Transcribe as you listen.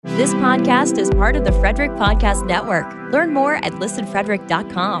This podcast is part of the Frederick Podcast Network. Learn more at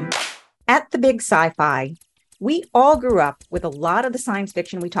listenfrederick.com. At The Big Sci-Fi, we all grew up with a lot of the science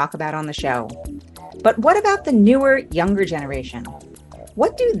fiction we talk about on the show. But what about the newer, younger generation?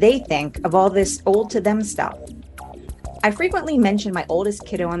 What do they think of all this old to them stuff? I frequently mention my oldest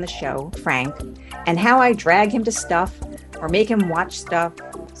kiddo on the show, Frank, and how I drag him to stuff or make him watch stuff.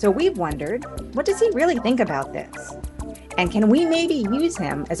 So we've wondered, what does he really think about this? And can we maybe use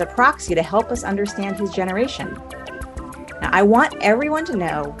him as a proxy to help us understand his generation? Now, I want everyone to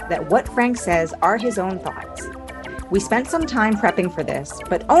know that what Frank says are his own thoughts. We spent some time prepping for this,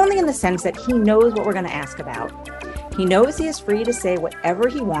 but only in the sense that he knows what we're going to ask about. He knows he is free to say whatever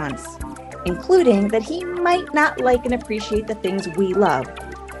he wants, including that he might not like and appreciate the things we love.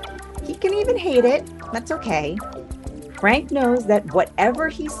 He can even hate it. That's okay. Frank knows that whatever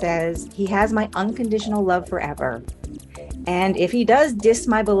he says, he has my unconditional love forever. And if he does diss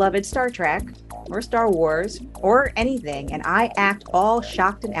my beloved Star Trek, or Star Wars, or anything, and I act all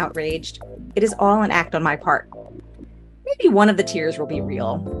shocked and outraged, it is all an act on my part. Maybe one of the tears will be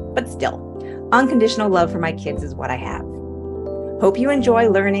real, but still, unconditional love for my kids is what I have. Hope you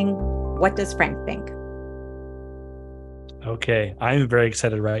enjoy learning. What does Frank think? Okay, I'm very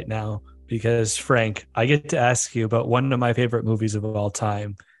excited right now because, Frank, I get to ask you about one of my favorite movies of all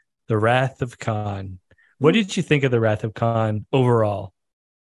time, The Wrath of Khan. What did you think of The Wrath of Khan overall?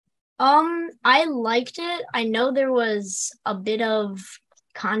 I liked it. I know there was a bit of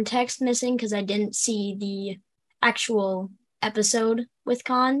context missing because I didn't see the actual episode with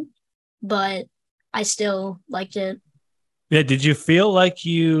Khan, but I still liked it. Yeah, did you feel like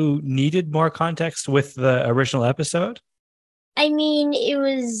you needed more context with the original episode? I mean,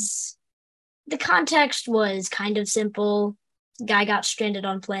 the context was kind of simple. Guy got stranded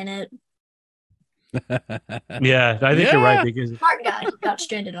on planet. Yeah, I think you're right because Smart guy got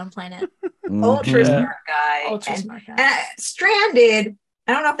stranded on planet. Ultra smart guy. Smart guy. Stranded.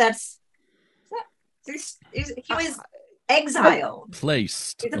 I don't know if that's. He was exiled.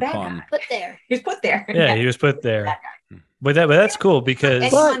 Placed He's a bad upon. guy. Put there. He was put there. Yeah, he was put there. But that's cool because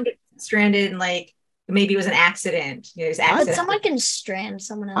Anyone gets stranded and maybe it was an accident. You know, it was an accident. Someone can strand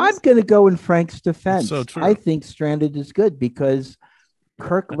someone else. I'm going to go in Frank's defense. So true. I think Stranded is good because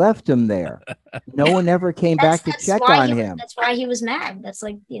Kirk left him there. No one ever came back to check on him. That's why he was mad. That's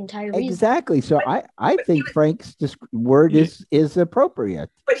like the entire reason. Exactly. So I think Frank's word is appropriate.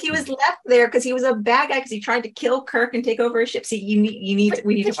 But he was left there because he was a bad guy because he tried to kill We need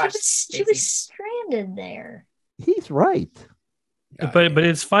to watch. She was stranded there. He's right. but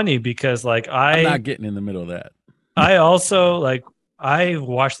it's funny because I'm not getting in the middle of that. I also I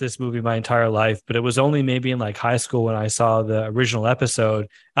watched this movie my entire life, but it was only maybe in high school when I saw the original episode.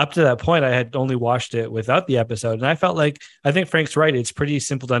 Up to that point, I had only watched it without the episode. And I felt I think Frank's right. It's pretty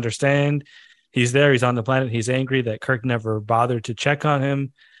simple to understand. He's there. He's on the planet. He's angry that Kirk never bothered to check on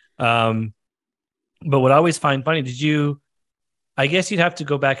him. But what I always find funny, I guess you'd have to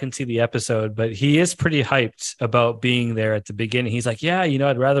go back and see the episode, but he is pretty hyped about being there at the beginning. He's like, yeah,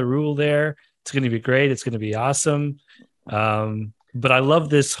 I'd rather rule there. It's going to be great. It's going to be awesome. But I love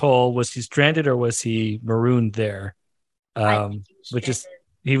this whole, was he stranded or was he marooned there?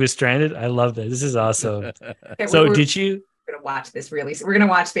 He was stranded. I love that. This is awesome. Okay, so we're did you? We're going to watch this we're going to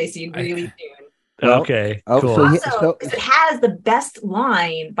watch Spacey really soon. Okay, cool. Also, it has the best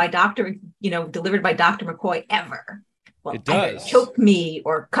line by delivered by Dr. McCoy ever. Well, it does. Choke me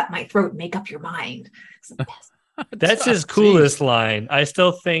or cut my throat, make up your mind. It's the best. That's his coolest line. I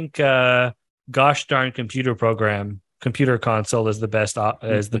still think gosh darn computer console is the best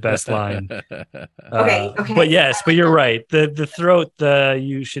line. Okay. But you're right. The throat,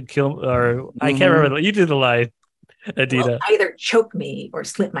 you should kill, or I can't remember. You do the line, Adina. Well, either choke me or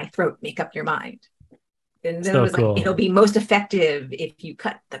slit my throat, make up your mind. And then So it was cool. it'll be most effective if you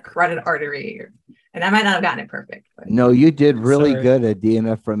cut the carotid artery. And I might not have gotten it perfect. But. No, you did really Sorry. good,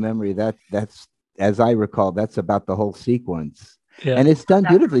 Adina, from memory. That's, as I recall, that's about the whole sequence. Yeah. And it's done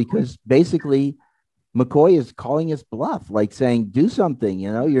beautifully because basically McCoy is calling his bluff, saying, do something,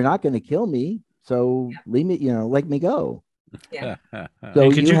 you're not going to kill me. So leave me, let me go. Yeah. So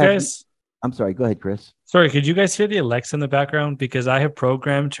Hey, could you guys? I'm sorry. Go ahead, Chris. Sorry, could you guys hear the Alexa in the background? Because I have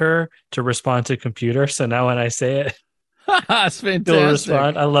programmed her to respond to computer. So now when I say it, It's she'll fantastic.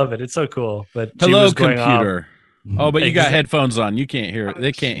 respond. I love it. It's so cool. But she Hello, was going off. computer. Oh, but you got Exactly. headphones on. You can't hear it.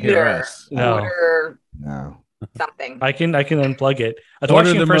 They can't hear us. No. Order No. something. I can unplug it. I was Order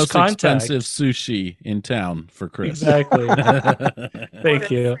watching the First most Contact. expensive sushi in town for Chris. Exactly.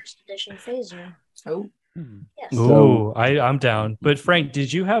 Thank you. First edition phaser. Oh, Yes. Ooh, I'm down. But Frank,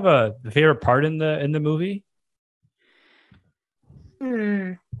 did you have a favorite part in the movie?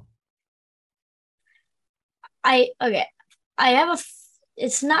 Okay. I have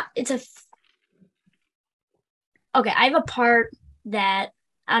it's not, it's a, okay. I have a part that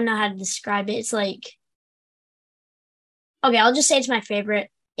I don't know how to describe it. It's like, okay, I'll just say it's my favorite.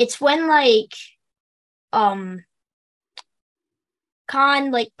 It's when like,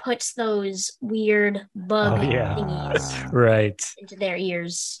 Khan like puts those weird bug thingies Right. into their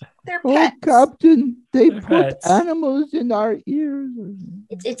ears. They're Oh, pets. Captain, they They're put pets. animals in our ears.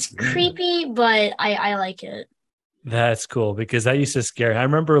 It's creepy, but I like it. That's cool because that used to scare me. I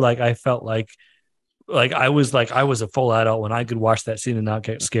remember like I felt like I was a full adult when I could watch that scene and not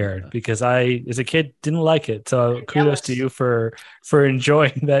get scared because I as a kid didn't like it. So kudos to you for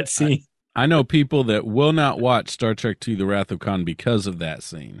enjoying that scene. I know people that will not watch Star Trek II: The Wrath of Khan because of that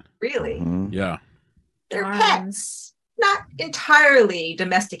scene. Really? Mhm. Yeah. They're Darn. pets, not entirely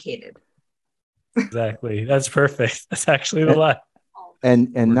domesticated. Exactly. That's perfect. That's actually the line.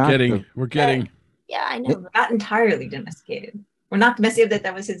 And We're not getting we're getting Yeah, I know. Not entirely domesticated. We're not domesticated.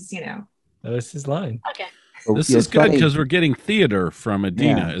 That was his, That was his line. Okay. this yeah, is good funny. because we're getting theater from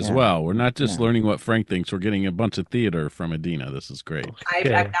Adina Yeah, as yeah. well. We're not just Yeah. learning what Frank thinks. We're getting a bunch of theater from Adina. This is great.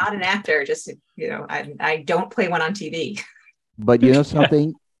 Okay. I'm not an actor. Just I don't play one on TV. But you know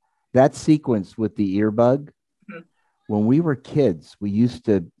something? That sequence with the earbug, Mhm. when we were kids, we used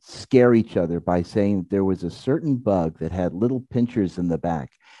to scare each other by saying there was a certain bug that had little pinchers in the back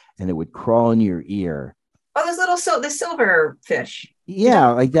and it would crawl in your ear. Oh, those the silver fish. Yeah,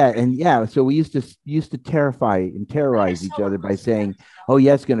 like that. And yeah, so we used to terrorize each other by saying, "Oh,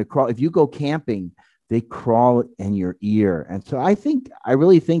 yeah, it's going to crawl." If you go camping, they crawl in your ear. And so I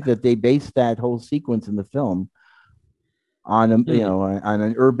really think that they based that whole sequence in the film on on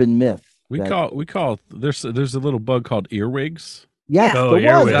an urban myth. We that- call there's a little bug called earwigs. Yes, Oh, the one.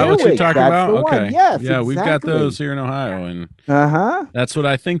 earwig. Is that what you're Earwig, talking that's about? the one. Okay. Yes, yeah, we've got exactly. those here in Ohio, and Uh-huh. that's what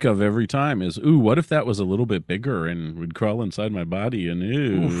I think of every time is, ooh, what if that was a little bit bigger and would crawl inside my body and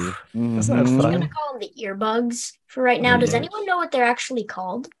ooh. That's not Mhm. I'm fun. gonna call them the earbugs for right now. Does Earbugs. anyone know what they're actually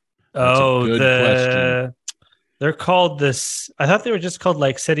called? That's a Oh, good question. they're called this. I thought they were just called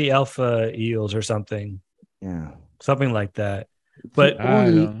like Ceti Alpha eels or something like that. But The I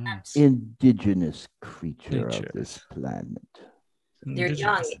only don't know. indigenous creature of Creatures. this planet. They're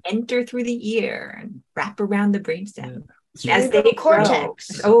young, enter through the ear and wrap around the brainstem. Yeah. As they grow.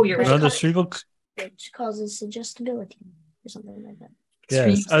 Cortex. Oh, you're No, right. the cerebral. Which causes suggestibility or something like that. Extreme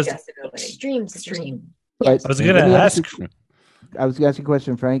Yes, I was- suggestibility. Extreme. Extreme. Yes. I was going to Let me ask. I was going to ask you a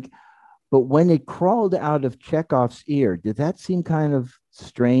question, Frank. But when it crawled out of Chekhov's ear, did that seem kind of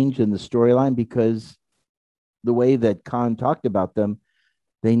strange in the storyline? Because the way that Khan talked about them,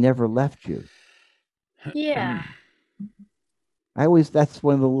 they never left you. Yeah. That's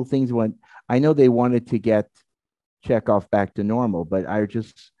one of the little things when I know they wanted to get Chekhov back to normal, but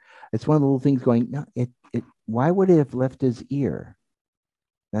it's one of the little things going, no, why would it have left his ear?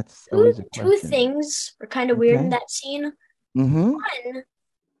 That's always a Two question. things were kind of weird in Okay. that scene. Mm-hmm. One,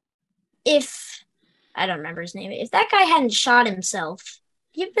 if I don't remember his name, if that guy hadn't shot himself,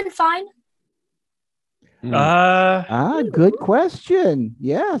 he'd been fine. Good question.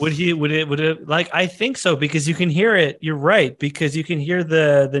 Yes. Would it like I think so because you can hear it. You're right because you can hear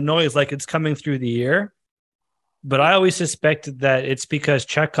the noise like it's coming through the ear. But I always suspected that it's because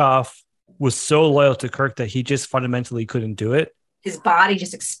Chekhov was so loyal to Kirk that he just fundamentally couldn't do it. His body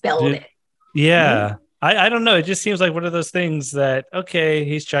just expelled it. Yeah. I don't know. It just seems like one of those things that, okay,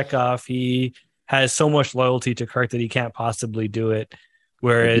 he's Chekhov. He has so much loyalty to Kirk that he can't possibly do it.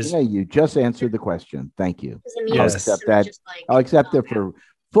 Whereas, Yeah, you just answered the question. Thank you. Doesn't mean Yes. it's I'll accept that. just like, I'll accept it for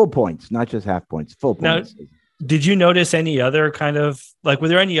full points, not just half points. Full Now- points. did you notice any other kind of like, were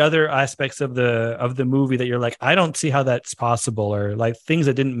there any other aspects of the movie that you're like, I don't see how that's possible, or like things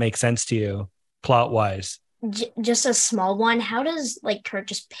that didn't make sense to you plot wise? just a small one. How does like Kirk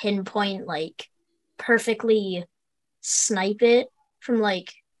just pinpoint like perfectly snipe it from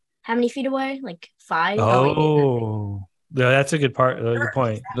like how many feet away? Like 5? Oh, yeah, that's a good part. A good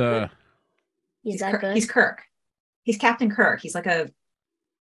point. He's that Kirk. good. He's Kirk. He's Captain Kirk. He's like Isn't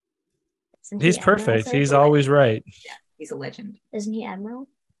he He's Admiral perfect. Kirk? He's always right. he's a legend. Isn't he Admiral?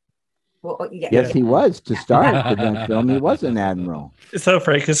 Well, yeah. Yes, he was to start with that film. He was an admiral. So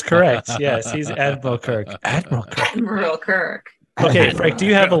Frank is correct. Yes, he's Admiral Kirk. Admiral Kirk. Admiral Kirk. Okay, Frank, do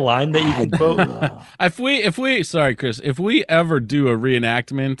you have a line that you can quote? If we sorry, Chris, if we ever do a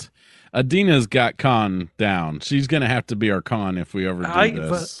reenactment, Adina's got Khan down. She's gonna have to be our Khan if we ever do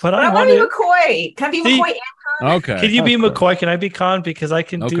this. But But I I want to want be to. McCoy. Can I be See- McCoy and Khan? Okay. Can you be Of course. McCoy? Can I be Khan? Because I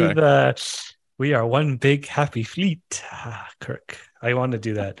can do Okay. the. We are one big happy fleet, Kirk. I want to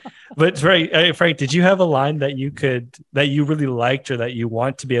do that. But Frank, did you have a line that you really liked or that you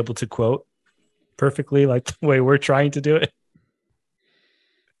want to be able to quote? perfectly like the way we're trying to do it?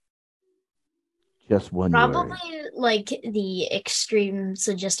 Just one Probably word. like the extreme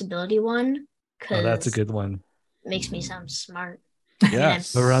suggestibility one, Oh, that's a because good one. it makes me sound smart.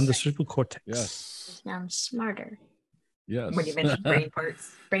 Yes. Around the cerebral cortex. Yes. Sound smarter. Yes. When you mentioned brain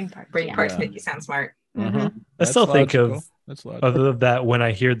parts, Brain parts. brain yeah. parts Yeah. make you sound smart. Uh-huh. I That's still think logical. That's logical. of that when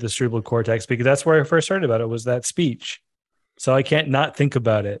I hear the cerebral cortex, because that's where I first heard about it, was that speech. So I can't not think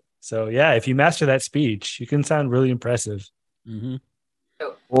about it. So yeah, if you master that speech, you can sound really impressive. Mm-hmm.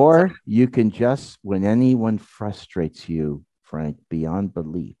 Or you can just, when anyone frustrates you, Frank, beyond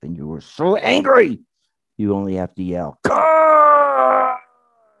belief, and you were so angry, you only have to yell, God!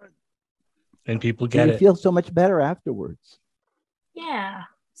 And people And get you it. feel so much better afterwards. Yeah.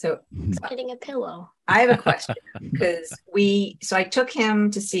 So It's getting a pillow. I have a question because I took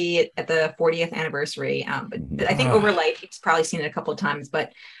him to see it at the 40th anniversary. But I think over life, he's probably seen it a couple of times,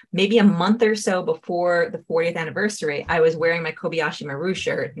 but maybe a month or so before the 40th anniversary, I was wearing my Kobayashi Maru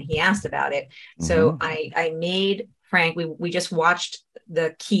shirt and he asked about it. So I made Frank, we just watched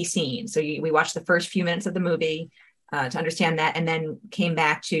the key scene. So we watched the first few minutes of the movie to understand that, and then came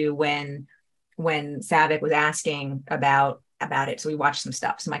back to when Savick was asking about it. So we watched some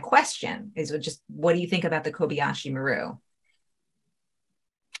stuff. So my question is just, what do you think about the Kobayashi Maru?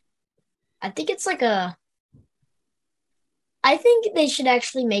 I think it's like I think they should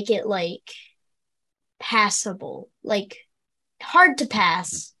actually make it like passable, like hard to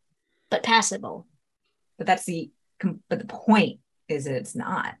pass, but passable. But the point is that it's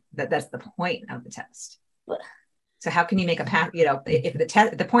not. That's the point of the test. So how can you make a pass?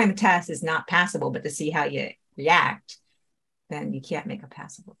 If the point of the test is not passable, but to see how you react, then you can't make a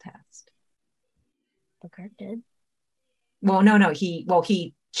passable test. But Kirk did. Well, no. He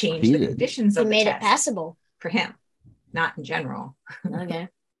changed the conditions of the test. He made it passable for him, not in general. Okay.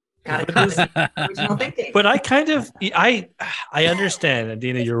 Got to original thinking. But I understand,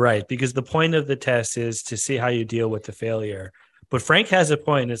 Adina, you're right, because the point of the test is to see how you deal with the failure. But Frank has a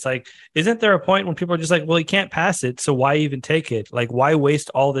point. It's like, isn't there a point when people are just like, well, he can't pass it, so why even take it? Like, why waste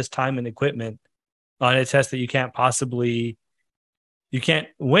all this time and equipment on a test that you can't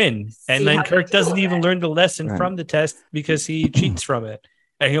win? And then Kirk doesn't even learn the lesson from the test because he cheats from it.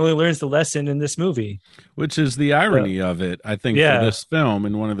 And he only learns the lesson in this movie. Which is the irony of it, I think, for this film.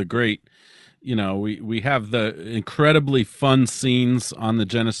 And one of the great, we have the incredibly fun scenes on the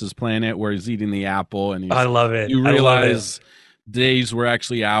Genesis planet where he's eating the apple. And I love it. You realize days were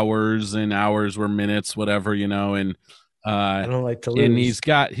actually hours and hours were minutes, whatever, and I don't like to lose. And he's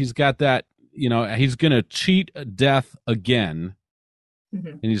got that, he's going to cheat death again. Mm-hmm.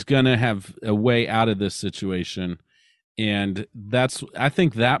 And he's going to have a way out of this situation. And I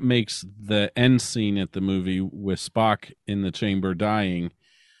think that makes the end scene at the movie with Spock in the chamber dying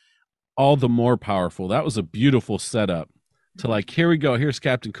all the more powerful. That was a beautiful setup to like, here we go. Here's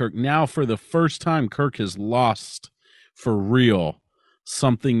Captain Kirk. Now, for the first time, Kirk has lost for real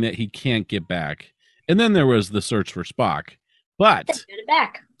something that he can't get back. And then there was the search for Spock. But get it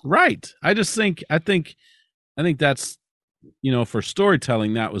back. Right. I think that's, for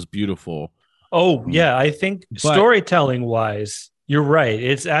storytelling, that was beautiful. Oh, yeah. I think storytelling wise, you're right.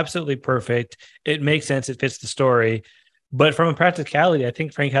 It's absolutely perfect. It makes sense. It fits the story. But from a practicality, I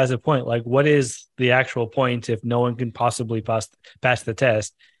think Frank has a point. Like, what is the actual point if no one can possibly pass the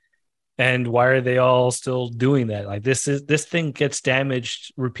test? And why are they all still doing that? Like, this thing gets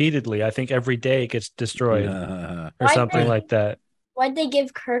damaged repeatedly. I think every day it gets destroyed or something like that. Why'd they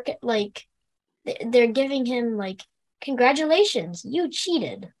give Kirk, like, they're giving him, like, congratulations, you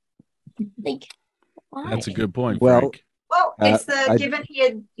cheated. Like, why? That's a good point, Frank. Well, it's given he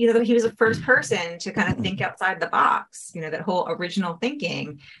had, he was the first person to kind of think outside the box, that whole original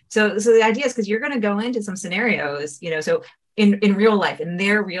thinking. So the idea is because you're going to go into some scenarios, so in real life, in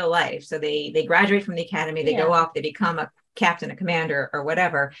their real life. So they graduate from the academy, they go off, they become a captain, a commander or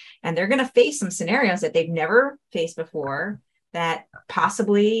whatever. And they're going to face some scenarios that they've never faced before that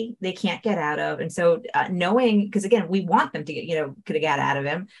possibly they can't get out of. And so knowing, because again, we want them to get out of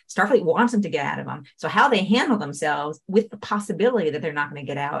him. Starfleet wants them to get out of him. So how they handle themselves with the possibility that they're not going to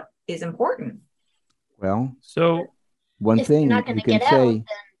get out is important. Well, so one thing not going to get out,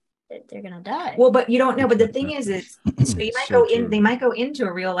 then they're going to die. Well, but you don't know. But the thing is so you might go in, they might go into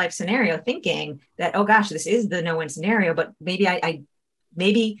a real life scenario thinking that, oh gosh, this is the no-win scenario, but maybe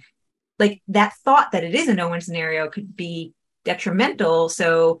maybe like that thought that it is a no-win scenario could be detrimental.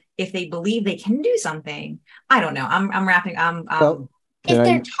 So if they believe they can do something, I don't know. If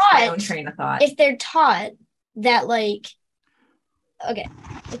they're taught, train of thought. If they're taught that, like, okay,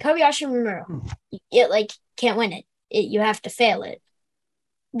 the Kobayashi Maru, it like can't win it. You have to fail it.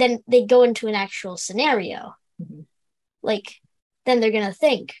 then they go into an actual scenario. Mhm. Like, then they're going to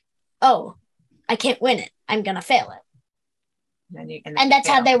think, oh, I can't win it. I'm going to fail it. And that's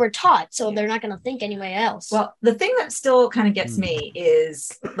how they were taught. So they're not going to think anyway else. Well, the thing that still kind of gets me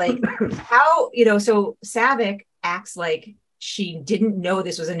is like how, so Saavik acts like she didn't know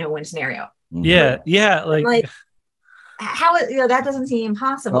this was a no-win scenario. Yeah. Like how, that doesn't seem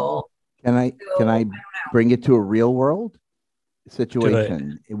possible. Can I bring it to a real world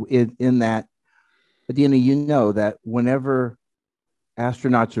situation in that, Adina, that whenever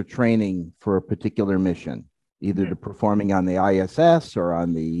astronauts are training for a particular mission, either to performing on the ISS or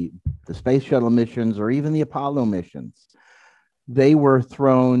on the space shuttle missions or even the Apollo missions, they were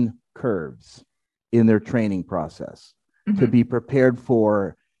thrown curves in their training process to be prepared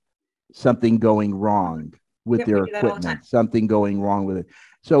for something going wrong with their equipment, something going wrong with it.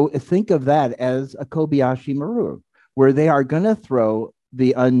 So think of that as a Kobayashi Maru, where they are going to throw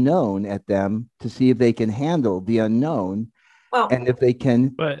the unknown at them to see if they can handle the unknown. Well, and if they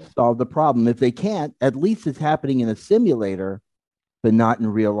can solve the problem. If they can't, at least it's happening in a simulator, but not in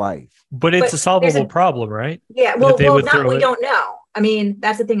real life. But it's a solvable problem, right? Yeah. Well, we don't know. I mean,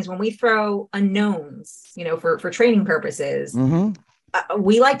 that's the thing is when we throw unknowns, for training purposes,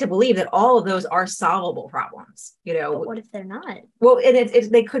 we like to believe that all of those are solvable problems. But what if they're not? Well,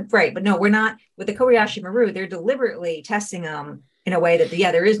 they could, right? But no, we're not with the Kobayashi Maru. They're deliberately testing them in a way that,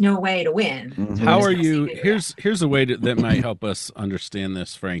 there is no way to win. So how are you? Here's a way that might help us understand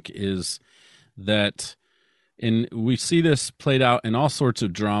this, Frank, is that we see this played out in all sorts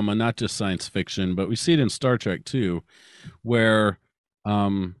of drama, not just science fiction, but we see it in Star Trek too, where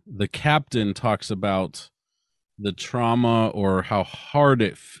the captain talks about the trauma or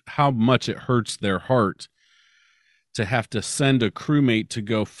how much it hurts their heart to have to send a crewmate to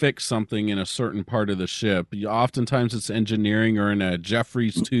go fix something in a certain part of the ship. Oftentimes it's engineering or in a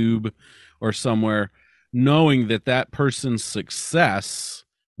Jeffries tube or somewhere, knowing that person's success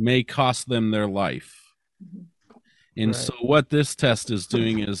may cost them their life. And so what this test is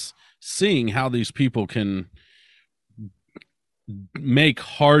doing is seeing how these people can make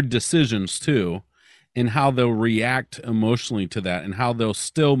hard decisions too, and how they'll react emotionally to that, and how they'll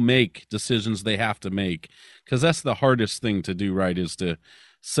still make decisions they have to make. Because that's the hardest thing to do, right, is to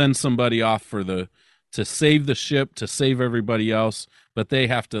send somebody off to save the ship, to save everybody else, but they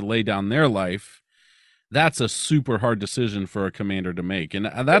have to lay down their life. That's a super hard decision for a commander to make. And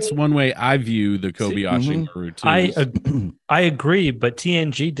that's one way I view the Kobayashi Maru too. I agree, but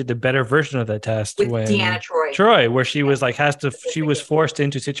TNG did a better version of that test with Deanna Troi, where she was like she was forced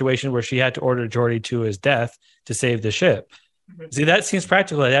into a situation where she had to order Geordi to his death to save the ship. See, that seems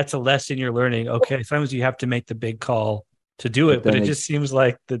practical. That's a lesson you're learning. Okay, sometimes you have to make the big call to do it, but it just seems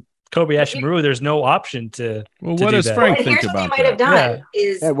like the Kobayashi Maru, there's no option to. Well, what does Frank think about that? Might have done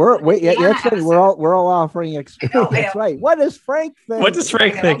is we're all offering experience. That's right. What does Frank think? What does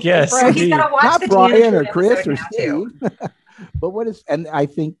Frank think? Yes, he's gonna watch not Brian or Chris or Steve. But and I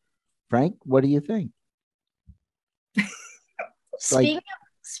think, Frank, what do you think? Speaking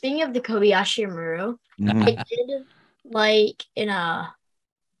of the Kobayashi Maru, I did like why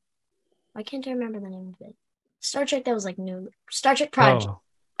can't I remember the name of it? Star Trek that was like new. Star Trek Prodigy. Oh.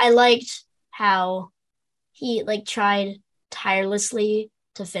 I liked how he tried tirelessly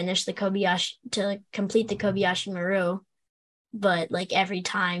to complete the Kobayashi Maru, but every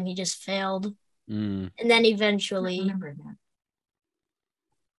time he just failed. And then eventually. I remember that.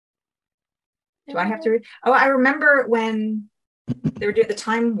 Do I have to read? Oh, I remember when they were doing the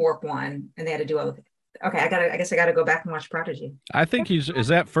time warp one and they had to do all. Okay, I guess I gotta go back and watch Prodigy. I think is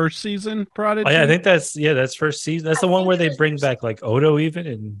that first season Prodigy? Oh, yeah, I think that's first season. That's the one where they bring back Odo even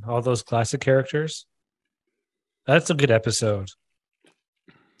and all those classic characters. That's a good episode.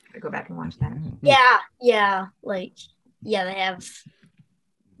 I go back and watch that. Yeah. They have.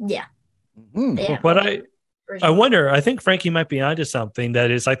 Yeah. But I wonder. I think Frankie might be onto something. That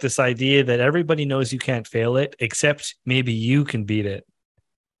is this idea that everybody knows you can't fail it, except maybe you can beat it,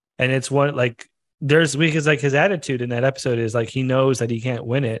 and it's one because his attitude in that episode is he knows that he can't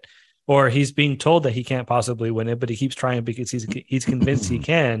win it, or he's being told that he can't possibly win it, but he keeps trying because he's convinced he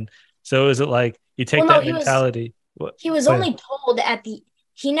can. So is it you take that mentality? He was only told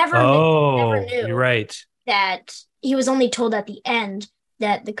he never knew. You're right. That he was only told at the end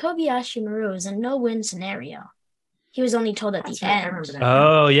that the Kobayashi Maru is a no-win scenario. He was only told at the end. I remember that.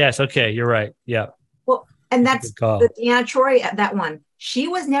 Oh yes, okay, you're right. Yeah. Well, and that's the Deanna Troi, that one. She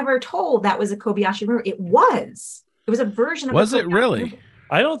was never told that was a Kobayashi Maru. It was a version of. Was it really? Maru.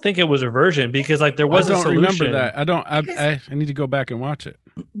 I don't think it was a version because there was a solution. I don't remember that. I need to go back and watch it.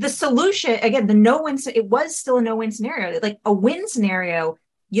 The solution again, the no-win. It was still a no-win scenario. A win scenario,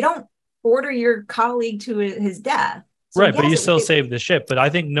 you don't order your colleague to his death. So right, but you yes, still save the ship. But I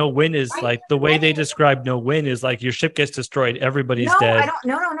think no win is Right. like the way they describe no win is like your ship gets destroyed, everybody's no, dead.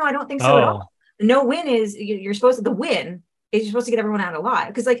 I don't think so at all. No win is you're supposed to, the win is you're supposed to get everyone out alive.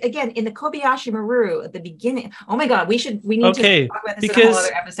 Because like again, in the Kobayashi Maru at the beginning, oh my god, we need to talk about this in a whole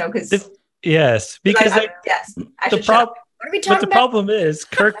other episode because yes, because I should what are we but talking the about? problem is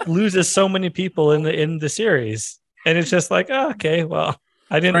Kirk loses so many people in the series, and it's just like, oh, okay, well,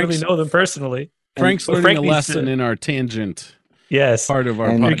 I didn't really know them personally. Frank's But learning Frank a needs lesson to- in our tangent Yes, part of our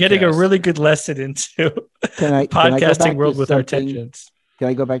And- podcast. you're getting a really good lesson into Can I go back podcasting to world with our something- tangents. Can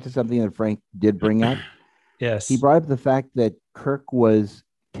I go back to something that Frank did bring up? Yes, He brought up the fact that Kirk was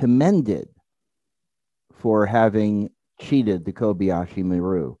commended for having cheated the Kobayashi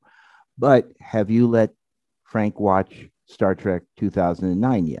Maru. But have you let Frank watch Star Trek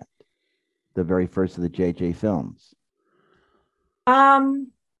 2009 yet? The very first of the JJ films.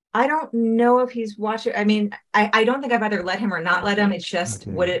 I don't know if he's watching. I mean, I don't think I've either let him or not let him. It's just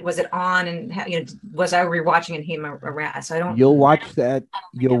Okay. was it on and was I rewatching and him around? So I don't. You'll watch that.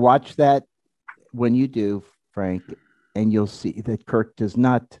 You'll watch that when you do, Frank, and you'll see that Kirk does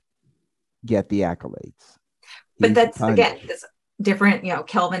not get the accolades. But He's that's punished. again this different,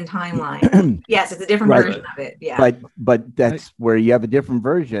 Kelvin timeline. Yes, it's a different Right. version of it. Yeah. But that's where you have a different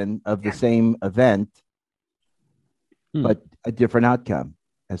version of the same event, but a different outcome.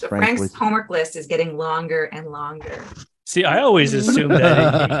 As So Frank Frank's was, homework list is getting longer and longer. see, I always assume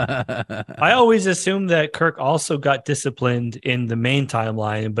that Kirk also got disciplined in the main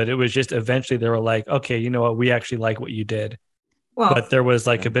timeline, but it was just eventually they were like, okay, you know what, we actually like what you did. Well, But there was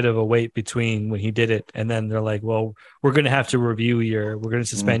like a bit of a wait between when he did it, and then they're like, well, we're going to have to review we're going to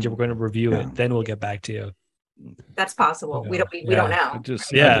suspend you, we're going to review it, then we'll get back to you. that's possible. We don't know.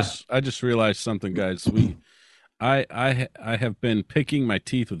 I just realized something, guys. I have been picking my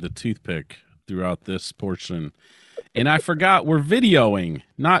teeth with a toothpick throughout this portion, and I forgot we're videoing,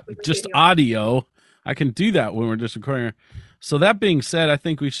 not just audio. I can do that when we're just recording. So that being said, I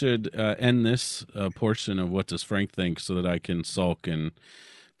think we should end this portion of What Does Frank Think so that I can sulk and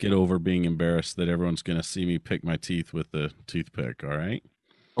get over being embarrassed that everyone's going to see me pick my teeth with the toothpick. All right.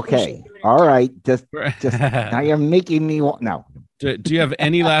 okay. All right. Just now you're making me want. No. Do you have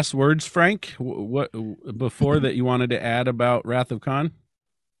any last words, Frank? What before that you wanted to add about Wrath of Khan?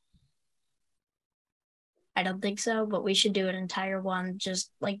 I don't think so, but we should do an entire one just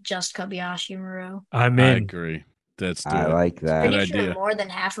Kobayashi Maru. I'm I in. agree. Let's do I it. like that. Good Pretty sure idea. more than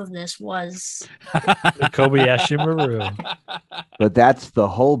half of this was The Kobayashi Maru. But that's the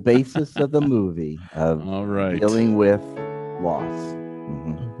whole basis of the movie of All right. dealing with loss.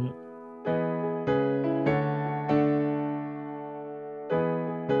 Mhm.